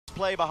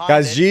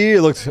Guys, G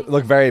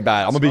look very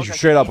bad. I'm gonna be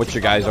straight up with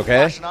you guys,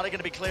 okay?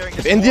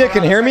 If India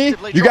can hear me,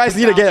 you guys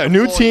need to get a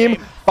new team.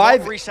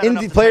 5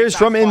 indie players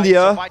from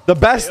India, the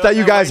best that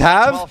you guys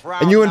have,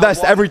 and you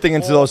invest everything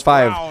into those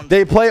 5.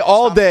 They play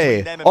all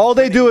day. All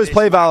they do is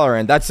play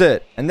Valorant. That's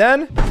it. And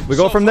then we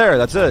go from there.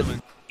 That's it.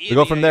 We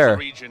go from there.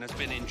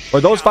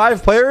 For those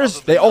 5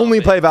 players, they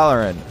only play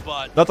Valorant.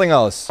 Nothing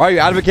else. Are you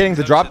advocating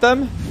to drop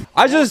them?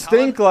 I just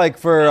think like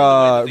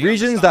for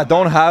regions that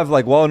don't have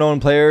like well-known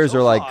players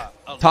or like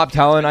top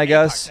talent, I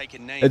guess,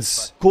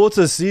 it's cool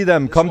to see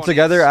them come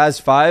together as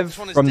 5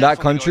 from that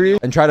country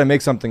and try to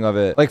make something of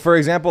it. Like for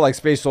example, like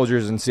Space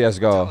Soldiers in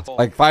CSGO,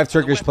 like 5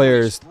 Turkish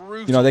players,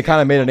 you know, they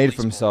kind of made a name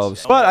for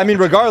themselves. But I mean,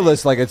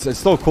 regardless, like it's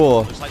still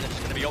cool.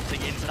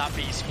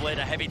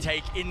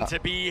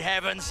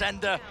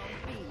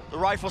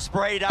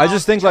 I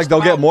just think like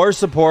they'll get more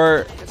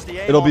support,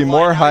 it'll be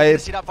more hype,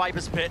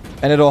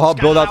 and it'll help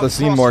build out the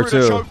scene more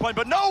too.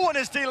 But no one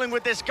is dealing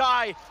with this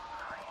guy.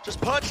 Just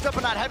perched up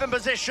in that heaven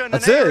position.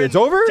 That's it. It's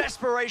over.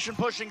 Desperation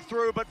pushing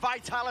through, but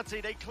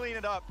Vitality, they clean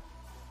it up.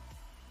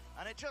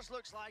 And it just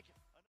looks like